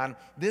relying on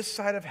this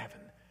side of heaven,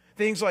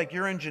 things like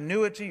your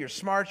ingenuity, your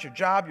smarts, your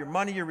job, your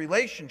money, your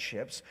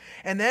relationships,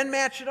 and then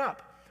match it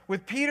up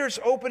with Peter's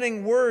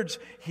opening words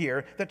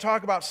here that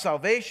talk about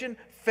salvation,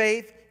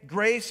 faith,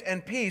 grace,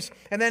 and peace,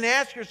 and then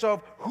ask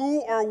yourself,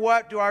 who or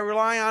what do I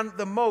rely on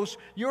the most?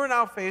 You are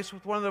now faced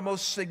with one of the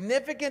most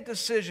significant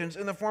decisions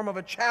in the form of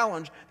a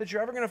challenge that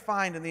you're ever going to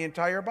find in the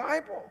entire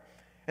Bible.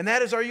 And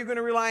that is, are you going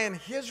to rely on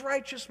His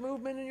righteous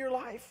movement in your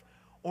life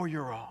or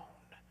your own?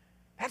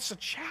 That's the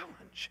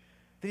challenge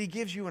that He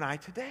gives you and I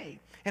today.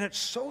 And it's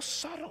so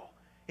subtle.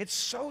 It's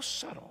so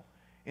subtle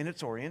in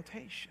its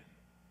orientation.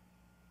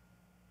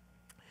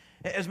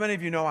 As many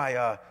of you know,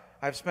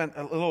 I've spent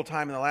a little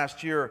time in the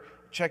last year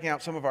checking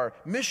out some of our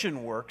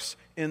mission works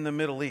in the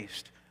Middle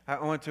East. I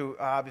went to,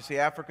 obviously,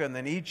 Africa and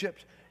then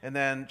Egypt, and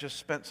then just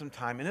spent some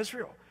time in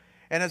Israel.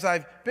 And as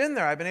I've been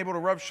there, I've been able to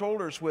rub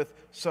shoulders with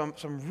some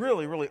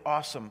really, really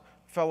awesome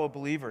fellow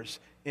believers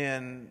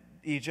in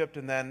Egypt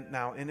and then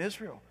now in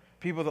Israel.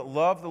 People that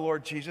love the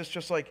Lord Jesus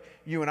just like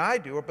you and I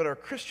do, but are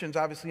Christians,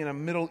 obviously, in a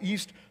Middle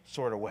East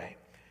sort of way.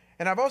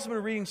 And I've also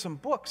been reading some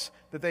books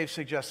that they've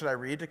suggested I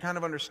read to kind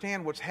of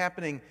understand what's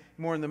happening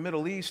more in the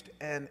Middle East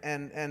and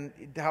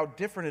how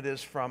different it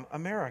is from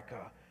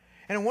America.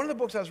 And in one of the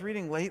books I was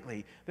reading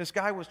lately, this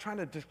guy was trying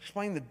to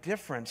explain the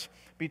difference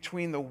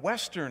between the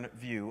Western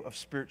view of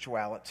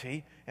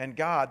spirituality and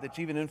God that's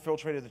even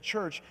infiltrated the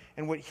church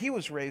and what he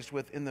was raised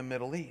with in the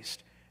Middle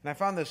East. And I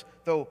found this,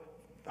 though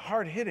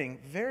hard-hitting,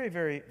 very,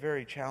 very,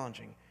 very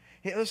challenging.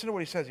 Listen to what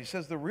he says. He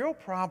says, the real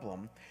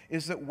problem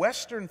is that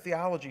Western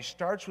theology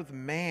starts with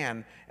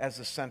man as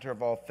the center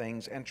of all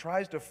things and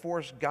tries to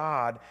force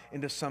God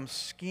into some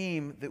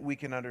scheme that we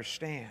can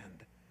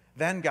understand.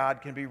 Then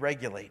God can be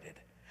regulated.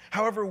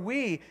 However,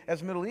 we,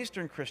 as Middle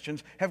Eastern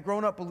Christians, have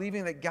grown up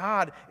believing that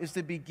God is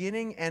the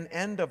beginning and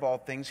end of all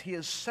things. He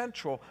is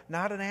central,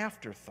 not an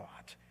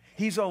afterthought.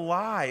 He's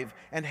alive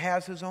and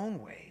has His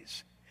own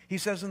ways. He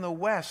says in the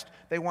West,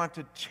 they want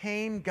to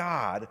tame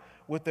God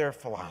with their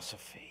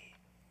philosophy.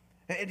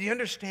 Do you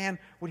understand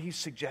what he's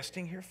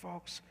suggesting here,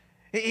 folks?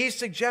 He's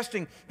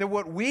suggesting that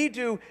what we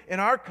do in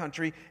our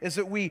country is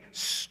that we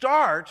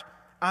start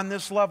on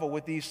this level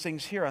with these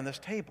things here on this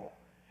table.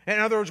 In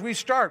other words, we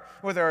start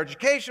with our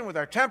education, with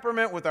our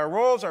temperament, with our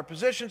roles, our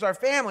positions, our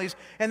families,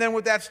 and then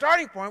with that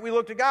starting point, we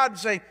look to God and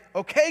say,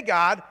 okay,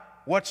 God,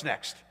 what's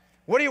next?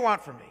 What do you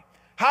want from me?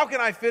 How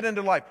can I fit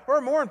into life?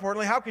 Or more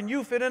importantly, how can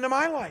you fit into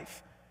my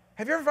life?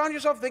 Have you ever found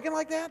yourself thinking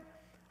like that?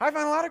 I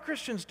find a lot of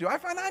Christians do. I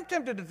find I'm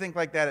tempted to think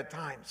like that at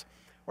times.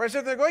 Where I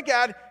sit there going,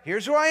 God,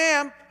 here's who I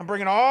am. I'm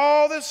bringing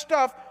all this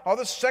stuff, all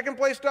this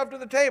second-place stuff to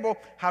the table.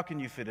 How can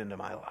you fit into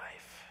my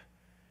life?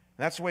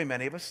 And that's the way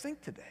many of us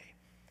think today.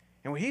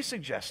 And what he's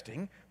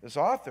suggesting, this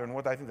author, and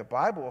what I think the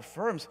Bible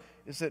affirms,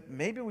 is that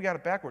maybe we got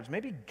it backwards.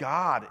 Maybe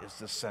God is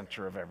the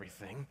center of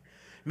everything.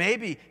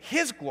 Maybe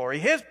his glory,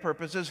 his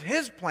purposes,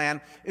 his plan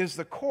is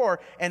the core,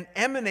 and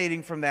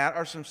emanating from that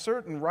are some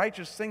certain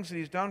righteous things that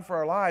he's done for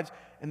our lives,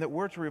 and that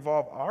we're to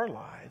revolve our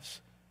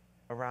lives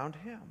around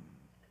him.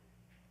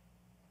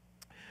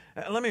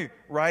 Let me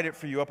write it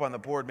for you up on the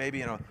board,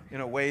 maybe in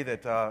a way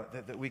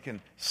that we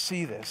can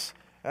see this.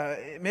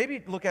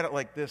 Maybe look at it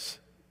like this,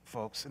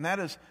 folks, and that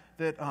is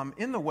that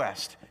in the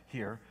West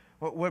here,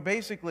 what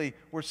basically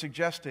we're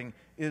suggesting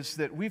is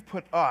that we've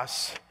put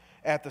us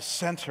at the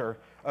center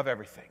of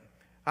everything.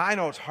 I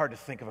know it's hard to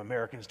think of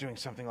Americans doing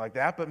something like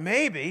that, but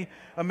maybe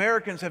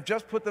Americans have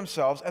just put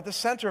themselves at the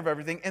center of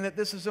everything, and that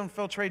this has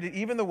infiltrated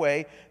even the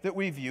way that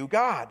we view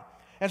God.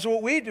 And so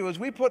what we do is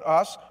we put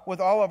us with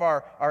all of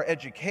our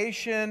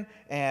education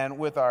and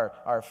with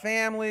our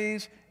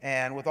families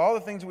and with all the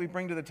things that we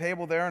bring to the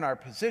table there and our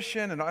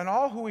position and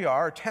all who we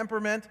are, our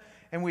temperament,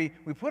 and we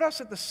put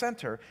us at the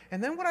center.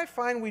 And then what I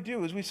find we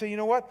do is we say, you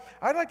know what,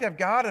 I'd like to have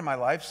God in my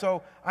life,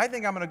 so I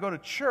think I'm going to go to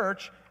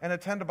church and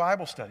attend a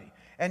Bible study.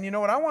 And you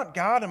know what, I want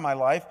God in my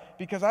life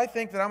because I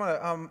think that I'm going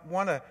to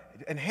want to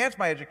enhance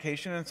my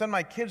education and send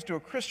my kids to a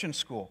Christian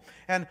school.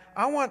 And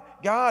I want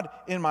God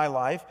in my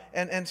life,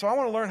 and so I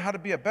want to learn how to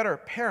be a better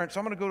parent, so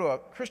I'm going to go to a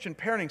Christian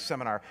parenting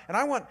seminar. And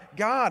I want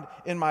God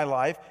in my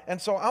life,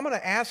 and so I'm going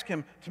to ask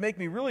him to make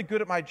me really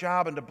good at my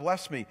job and to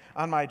bless me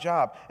on my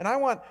job. And I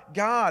want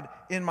God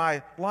in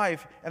my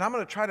life, and I'm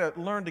going to try to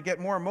learn to get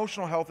more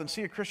emotional health and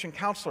see a Christian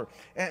counselor.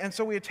 And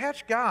so we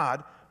attach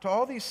God to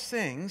all these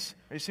things.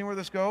 Are you seeing where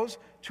this goes?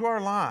 To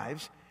our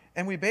lives.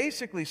 And we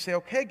basically say,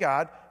 okay,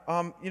 God,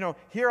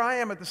 here I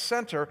am at the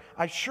center.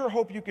 I sure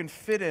hope you can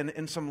fit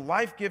in some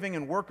life-giving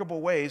and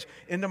workable ways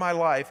into my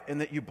life and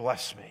that you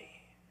bless me.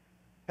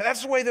 And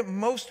that's the way that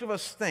most of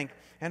us think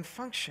and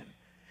function.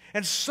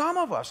 And some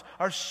of us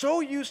are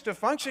so used to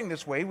functioning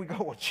this way, we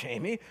go, well,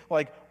 Jamie,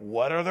 like,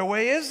 what other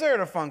way is there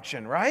to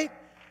function, right?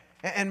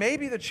 And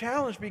maybe the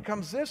challenge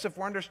becomes this if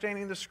we're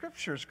understanding the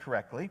Scriptures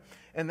correctly,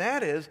 and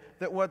that is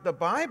that what the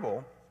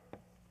Bible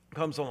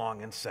comes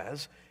along and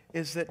says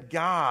is that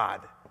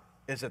God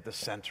is at the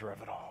center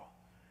of it all.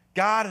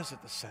 God is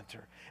at the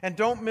center. And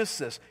don't miss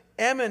this.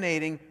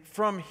 Emanating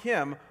from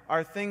him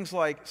are things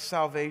like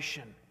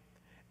salvation.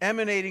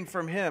 Emanating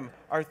from him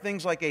are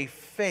things like a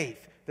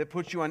faith that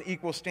puts you on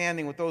equal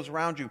standing with those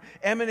around you.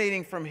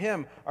 Emanating from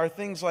him are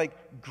things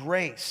like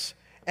grace.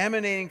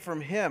 Emanating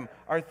from him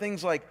are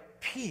things like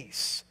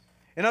peace.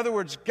 In other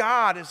words,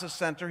 God is the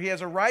center. He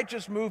has a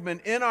righteous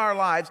movement in our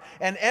lives,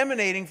 and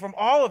emanating from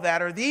all of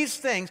that are these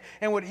things.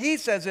 And what he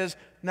says is,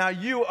 now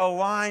you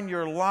align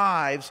your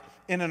lives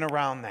in and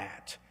around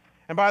that.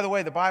 And by the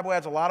way, the Bible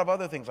adds a lot of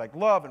other things like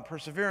love and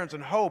perseverance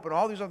and hope and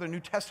all these other New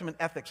Testament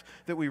ethics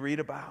that we read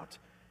about.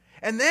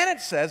 And then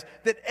it says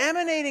that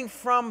emanating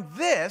from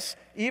this,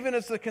 even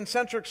as the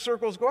concentric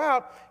circles go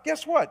out,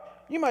 guess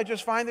what? You might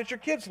just find that your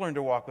kids learn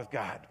to walk with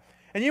God.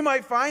 And you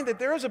might find that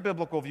there is a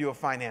biblical view of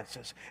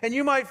finances. And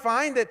you might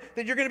find that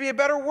you're going to be a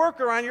better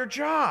worker on your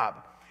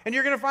job. And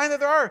you're going to find that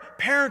there are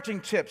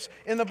parenting tips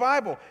in the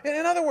Bible. And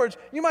in other words,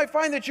 you might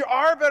find that you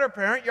are a better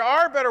parent, you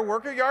are a better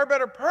worker, you are a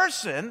better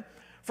person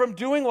from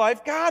doing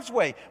life God's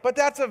way. But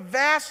that's a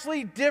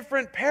vastly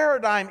different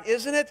paradigm,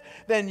 isn't it,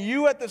 than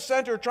you at the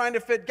center trying to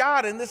fit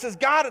God. And this is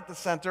God at the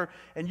center,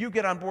 and you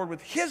get on board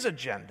with his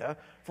agenda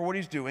for what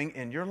he's doing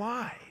in your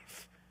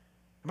life.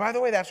 And by the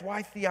way, that's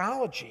why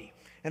theology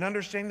and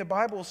understanding the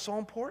Bible is so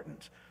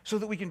important, so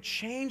that we can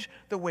change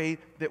the way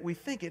that we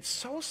think. It's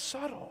so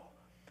subtle.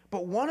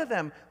 But one of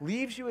them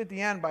leaves you at the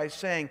end by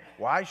saying,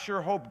 well, I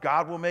sure hope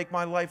God will make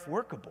my life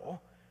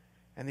workable.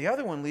 And the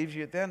other one leaves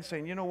you at the end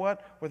saying, you know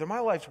what? Whether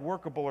my life's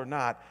workable or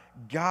not,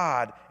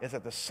 God is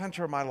at the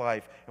center of my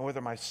life. And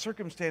whether my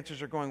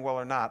circumstances are going well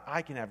or not,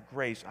 I can have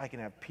grace, I can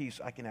have peace,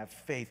 I can have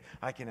faith,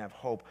 I can have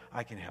hope,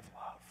 I can have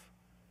love.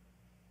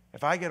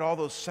 If I get all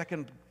those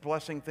second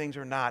blessing things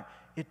or not,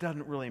 it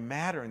doesn't really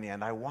matter in the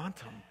end. I want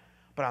them,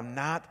 but I'm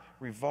not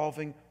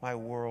revolving my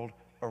world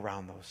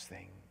around those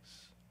things.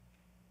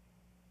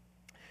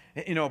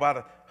 You know, about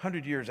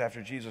 100 years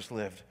after Jesus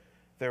lived,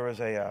 there was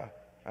a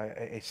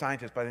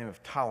scientist by the name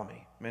of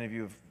Ptolemy. Many of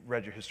you have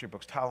read your history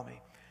books,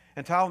 Ptolemy.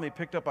 And Ptolemy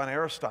picked up on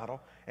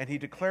Aristotle, and he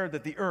declared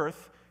that the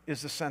earth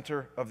is the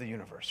center of the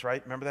universe,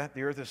 right? Remember that?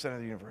 The earth is the center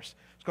of the universe.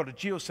 It's called a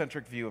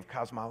geocentric view of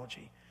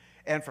cosmology.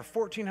 And for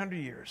 1,400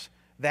 years,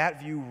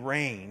 that view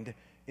reigned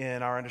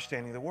in our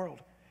understanding of the world.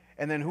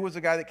 And then who was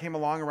the guy that came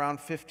along around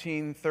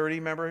 1530?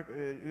 Remember?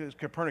 It was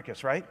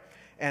Copernicus, right?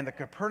 And the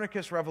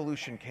Copernicus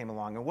revolution came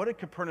along. And what did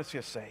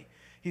Copernicus say?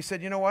 He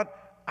said, you know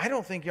what? I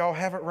don't think y'all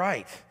have it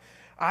right.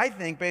 I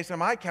think, based on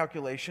my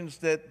calculations,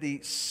 that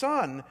the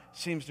sun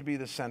seems to be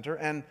the center,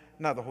 and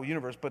not the whole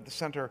universe, but the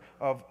center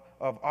of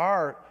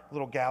our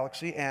little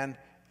galaxy, and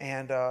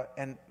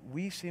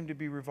we seem to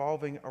be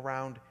revolving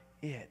around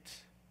it.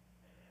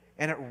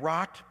 And it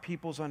rocked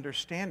people's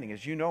understanding.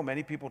 As you know,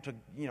 many people took,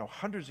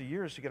 hundreds of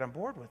years to get on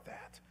board with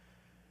that.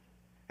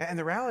 And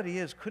the reality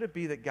is, could it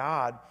be that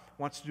God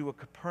wants to do a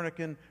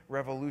Copernican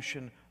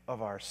revolution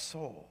of our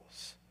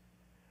souls?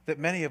 That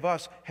many of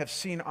us have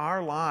seen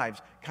our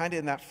lives kind of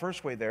in that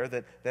first way there,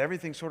 that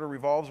everything sort of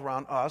revolves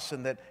around us,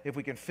 and that if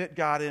we can fit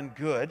God in,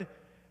 good,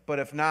 but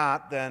if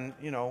not, then,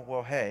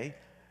 well, hey.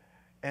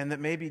 And that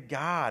maybe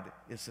God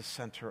is the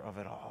center of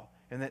it all,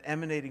 and that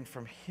emanating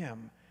from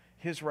Him,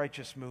 His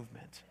righteous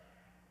movement,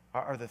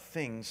 are the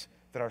things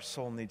that our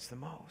soul needs the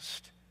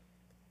most.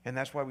 And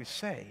that's why we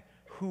say,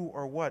 who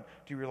or what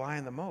do you rely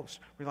on the most?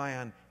 Rely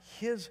on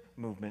His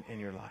movement in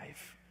your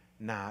life,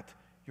 not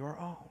your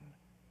own.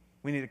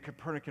 We need a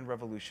Copernican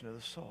revolution of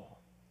the soul.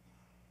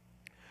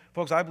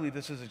 Folks, I believe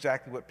this is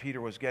exactly what Peter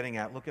was getting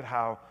at. Look at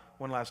how,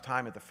 one last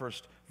time at the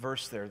first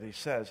verse there, that he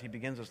says, he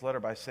begins this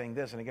letter by saying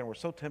this, and again, we're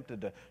so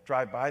tempted to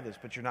drive by this,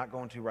 but you're not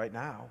going to right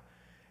now.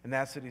 And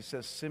that's that he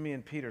says,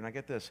 Simeon Peter, and I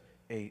get this,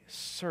 a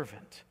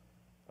servant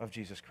of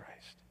Jesus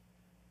Christ.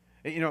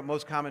 What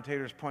most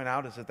commentators point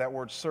out is that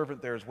word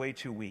servant there is way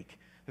too weak.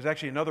 There's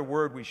actually another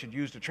word we should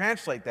use to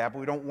translate that, but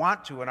we don't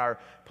want to in our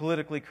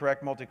politically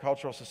correct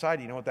multicultural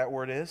society. You know what that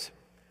word is?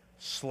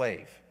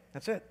 Slave.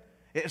 That's it.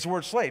 It's the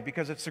word slave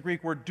because it's the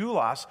Greek word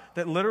doulos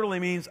that literally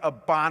means a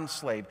bond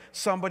slave,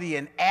 somebody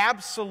in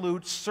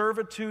absolute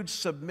servitude,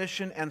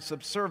 submission, and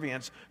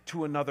subservience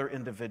to another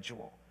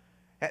individual.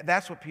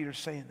 That's what Peter's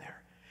saying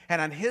there.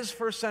 And on his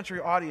first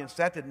century audience,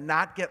 that did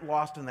not get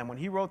lost in them. When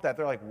he wrote that,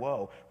 they're like,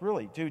 whoa,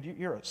 really, dude,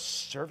 you're a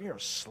servant, you're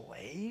a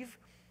slave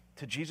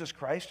to Jesus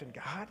Christ and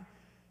God?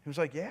 He was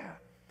like, yeah.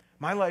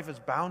 My life is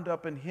bound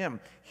up in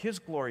Him. His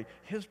glory,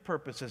 His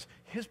purposes,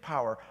 His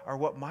power are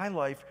what my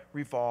life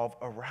revolve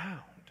around.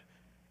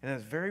 And in a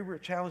very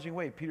challenging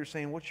way, Peter's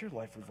saying, what's your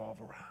life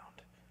revolve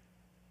around?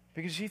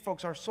 Because you see,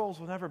 folks, our souls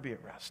will never be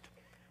at rest.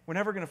 We're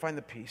never going to find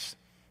the peace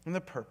and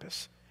the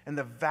purpose and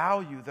the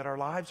value that our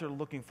lives are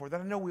looking for, that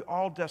I know we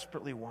all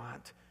desperately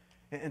want,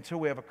 until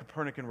we have a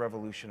Copernican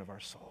revolution of our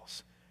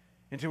souls.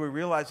 Until we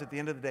realize at the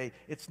end of the day,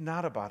 it's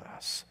not about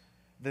us,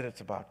 that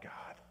it's about God.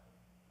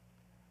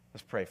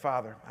 Let's pray.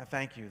 Father, I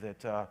thank you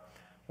that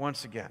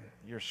once again,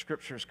 your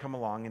scriptures come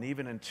along, and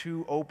even in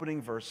two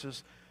opening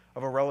verses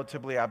of a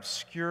relatively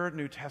obscure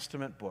New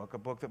Testament book, a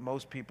book that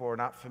most people are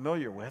not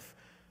familiar with,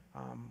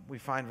 we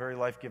find very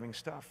life-giving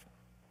stuff.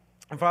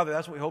 And Father,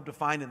 that's what we hope to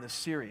find in this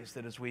series,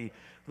 that as we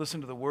listen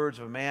to the words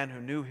of a man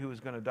who knew he was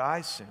going to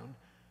die soon,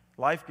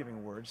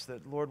 life-giving words,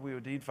 that, Lord, we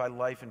would indeed find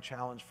life and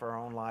challenge for our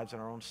own lives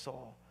and our own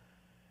soul.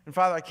 And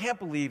Father, I can't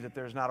believe that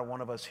there's not a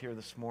one of us here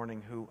this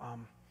morning who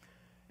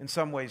in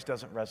some ways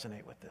doesn't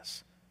resonate with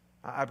this.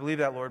 I believe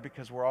that, Lord,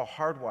 because we're all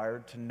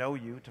hardwired to know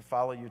you, to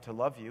follow you, to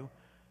love you,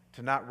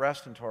 to not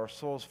rest until our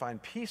souls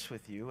find peace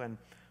with you. And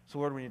so,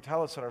 Lord, when you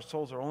tell us that our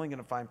souls are only going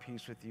to find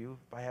peace with you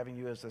by having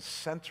you as the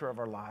center of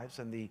our lives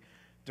and the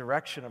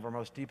direction of our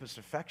most deepest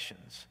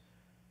affections,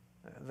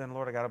 then,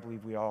 Lord, I got to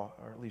believe we all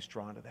are at least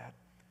drawn to that.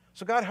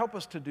 So, God, help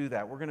us to do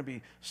that. We're going to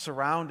be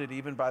surrounded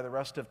even by the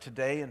rest of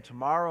today and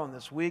tomorrow and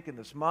this week and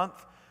this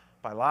month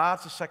by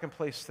lots of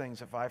second-place things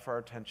that vie for our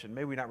attention.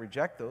 May we not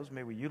reject those.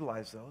 May we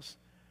utilize those.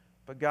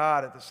 But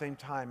God, at the same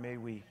time, may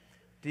we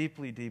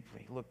deeply,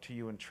 deeply look to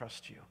you and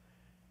trust you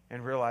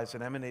and realize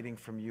that emanating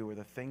from you are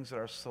the things that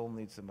our soul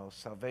needs the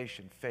most: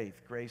 salvation,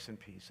 faith, grace, and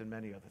peace, and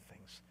many other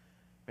things.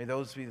 May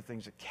those be the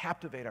things that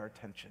captivate our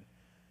attention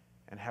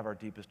and have our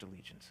deepest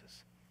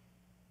allegiances.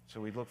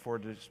 So we look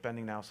forward to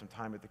spending now some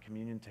time at the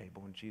communion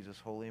table in Jesus'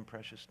 holy and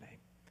precious name.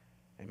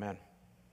 Amen.